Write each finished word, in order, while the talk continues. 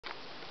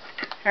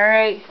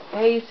Alright,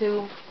 hey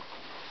YouTube.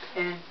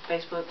 And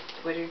Facebook,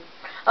 Twitter.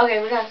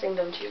 Okay, we gotta sing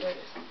Don't You Remember.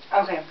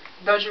 Okay,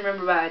 Don't You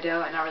Remember by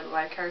Adele, and I really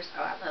like her,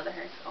 so I love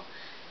her, so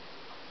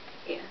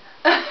yeah.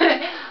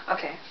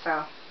 Okay,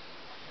 so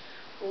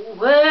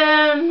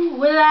when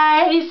will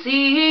I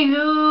see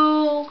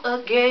you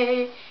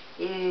again?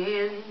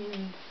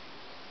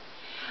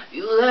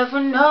 You left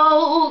with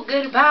no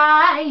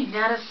goodbye,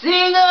 not a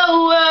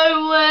single word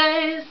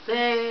was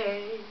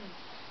said.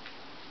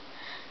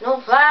 No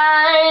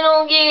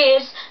final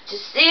gifts to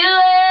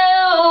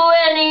seal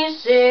any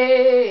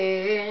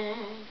sins.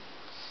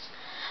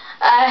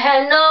 I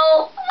had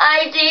no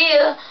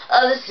idea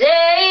of the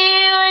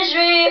stage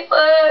we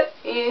were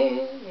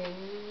in.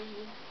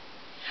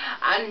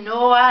 I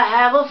know I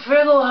have a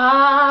fragile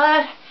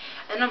heart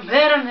and a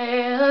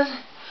bitterness,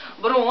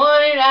 but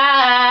wanted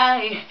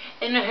I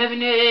and the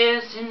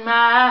heaviness in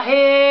my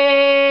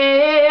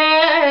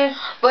head.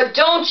 But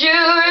don't you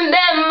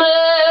remember?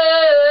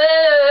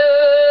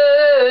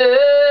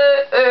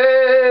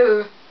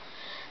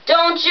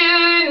 Don't you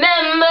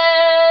remember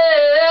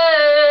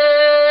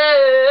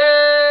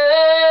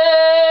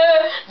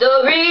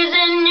the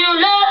reason you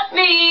left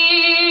me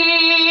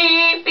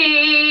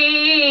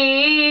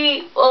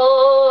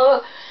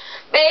before?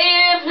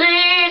 Baby,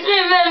 please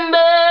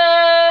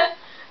remember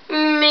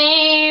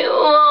me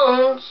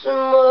once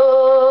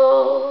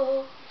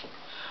more.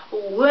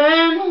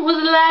 When was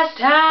the last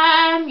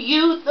time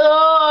you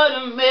thought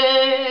of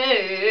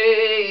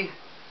me?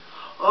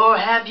 Or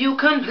have you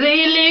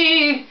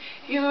completely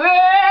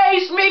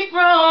erased me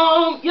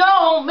from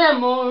your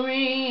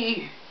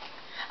memory?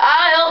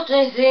 I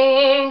often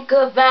think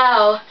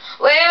about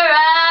where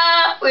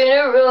I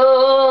went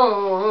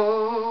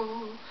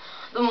wrong.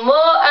 The more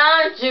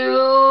I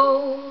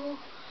do,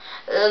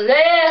 the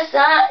less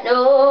I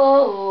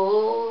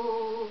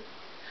know.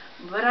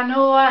 But I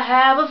know I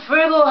have a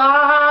fragile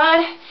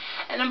heart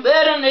and a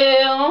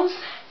bitterness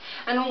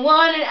and a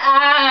wanted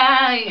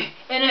eye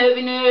and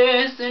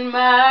heaviness in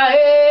my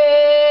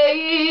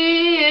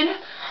head.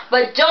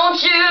 But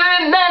don't you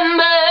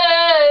remember?